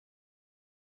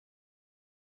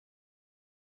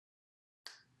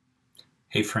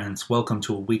Hey friends, welcome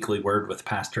to a weekly word with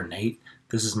Pastor Nate.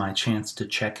 This is my chance to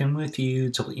check in with you,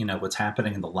 to let you know what's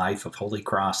happening in the life of Holy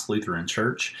Cross Lutheran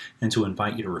Church, and to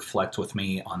invite you to reflect with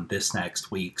me on this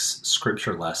next week's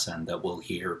scripture lesson that we'll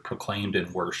hear proclaimed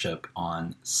in worship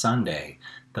on Sunday,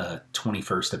 the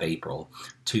 21st of April,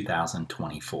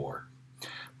 2024. I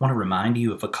want to remind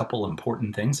you of a couple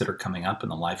important things that are coming up in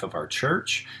the life of our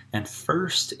church. And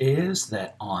first is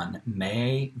that on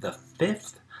May the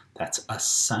 5th, that's a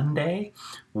Sunday,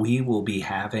 we will be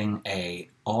having a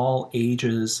all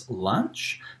ages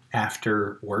lunch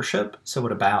after worship, so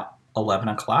at about 11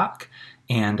 o'clock.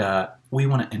 And we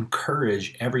want to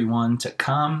encourage everyone to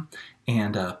come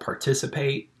and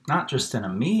participate, not just in a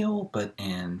meal, but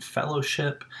in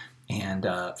fellowship and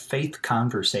faith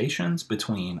conversations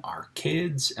between our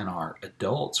kids and our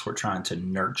adults. We're trying to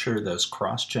nurture those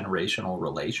cross-generational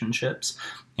relationships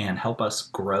and help us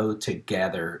grow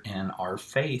together in our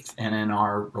faith and in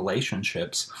our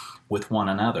relationships with one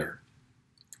another.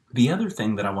 The other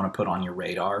thing that I want to put on your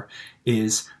radar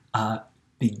is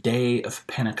the day of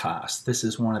Pentecost. This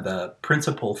is one of the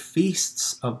principal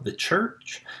feasts of the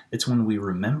church. It's when we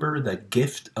remember the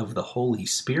gift of the Holy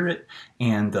Spirit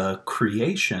and the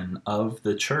creation of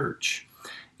the church.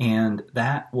 And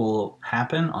that will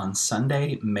happen on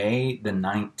Sunday, May the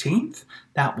 19th.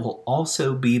 That will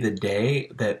also be the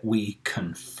day that we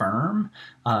confirm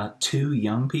two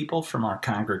young people from our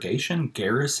congregation,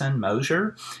 Garrison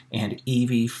Mosier and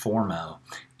Evie Formo.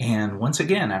 And once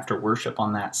again, after worship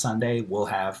on that Sunday, we'll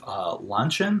have a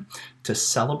luncheon to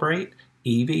celebrate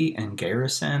Evie and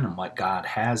Garrison and what God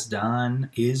has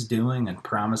done, is doing, and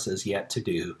promises yet to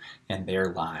do in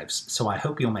their lives. So I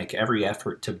hope you'll make every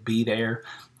effort to be there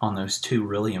on those two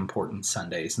really important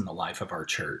Sundays in the life of our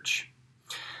church.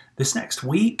 This next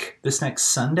week, this next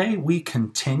Sunday, we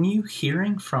continue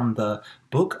hearing from the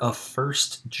book of 1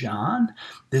 John.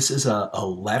 This is a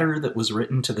letter that was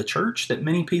written to the church that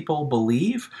many people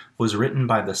believe was written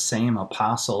by the same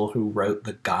apostle who wrote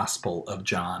the Gospel of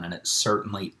John, and it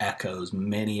certainly echoes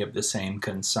many of the same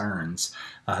concerns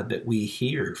that we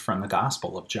hear from the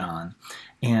Gospel of John.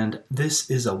 And this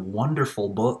is a wonderful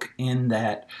book in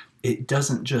that it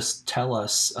doesn't just tell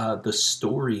us the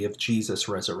story of Jesus'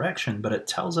 resurrection, but it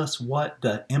tells us what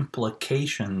the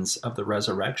implications of the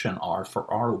resurrection are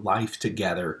for our life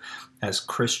together as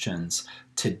Christians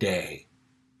today.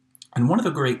 And one of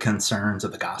the great concerns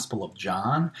of the Gospel of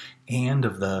John and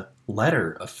of the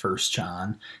letter of 1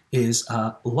 John is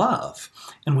love.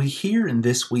 And we hear in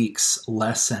this week's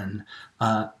lesson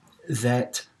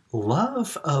that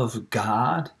love of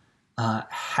God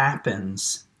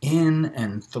happens in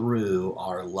and through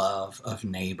our love of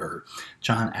neighbor.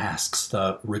 John asks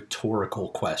the rhetorical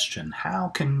question, how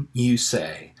can you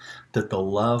say that the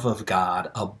love of God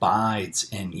abides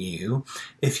in you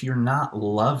if you're not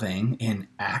loving in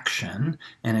action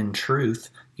and in truth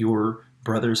your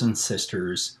brothers and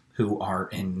sisters who are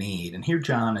in need? And here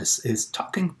John is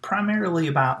talking primarily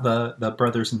about the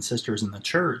brothers and sisters in the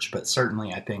church, but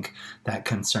certainly I think that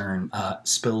concern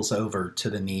spills over to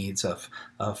the needs of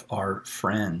our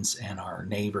friends and our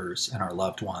neighbors and our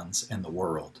loved ones in the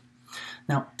world.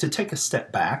 Now, to take a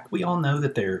step back, we all know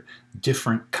that there are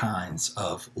different kinds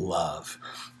of love.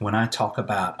 When I talk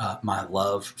about my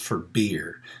love for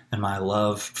beer and my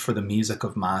love for the music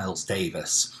of Miles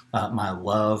Davis, my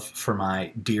love for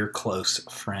my dear close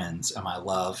friends, and my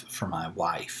love for my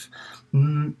wife,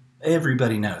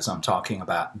 everybody knows I'm talking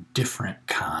about different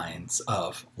kinds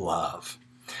of love.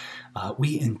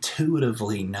 We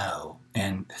intuitively know,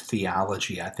 and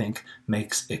theology, I think,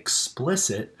 makes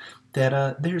explicit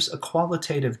that there's a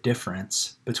qualitative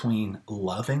difference between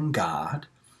loving God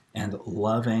and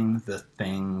loving the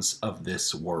things of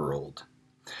this world.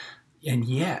 And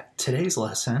yet, today's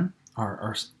lesson,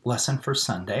 our lesson for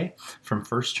Sunday from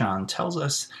 1 John, tells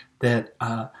us that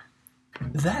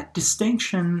that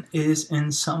distinction is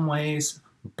in some ways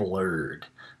blurred.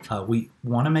 We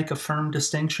want to make a firm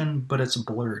distinction, but it's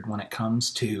blurred when it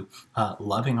comes to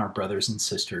loving our brothers and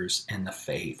sisters in the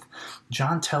faith.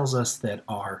 John tells us that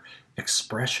our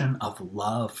expression of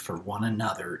love for one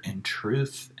another in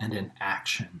truth and in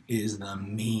action is the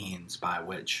means by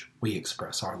which we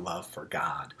express our love for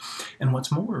God. And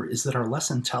what's more is that our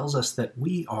lesson tells us that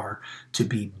we are to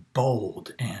be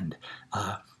bold and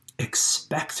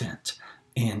expectant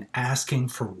in asking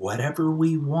for whatever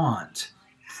we want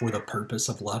for the purpose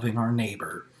of loving our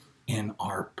neighbor in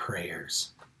our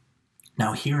prayers.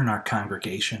 Now, here in our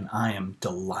congregation, I am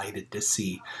delighted to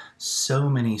see so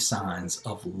many signs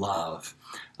of love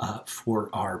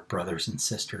for our brothers and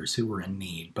sisters who are in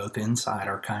need, both inside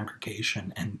our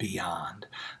congregation and beyond.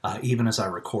 Even as I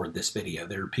record this video,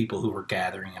 there are people who are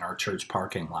gathering in our church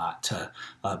parking lot to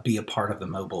be a part of the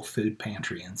mobile food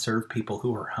pantry and serve people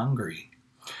who are hungry.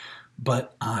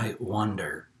 But I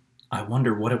wonder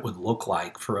what it would look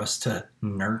like for us to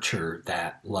nurture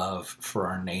that love for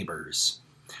our neighbors.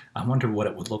 I wonder what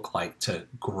it would look like to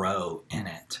grow in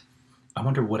it. I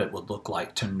wonder what it would look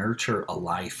like to nurture a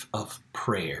life of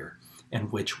prayer in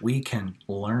which we can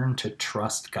learn to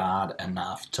trust God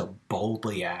enough to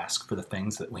boldly ask for the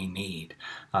things that we need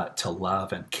to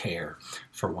love and care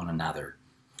for one another.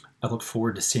 I look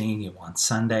forward to seeing you on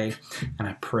Sunday, and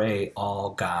I pray all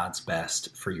God's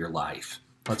best for your life.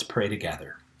 Let's pray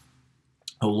together.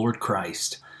 O Lord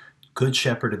Christ, Good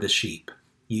Shepherd of the sheep,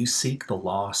 you seek the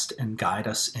lost and guide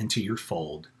us into your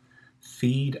fold.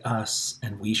 Feed us,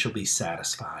 and we shall be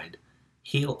satisfied.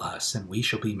 Heal us, and we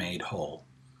shall be made whole.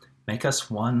 Make us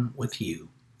one with you,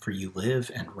 for you live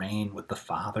and reign with the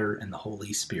Father and the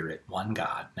Holy Spirit, one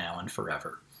God, now and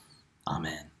forever.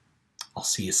 Amen. I'll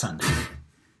see you Sunday.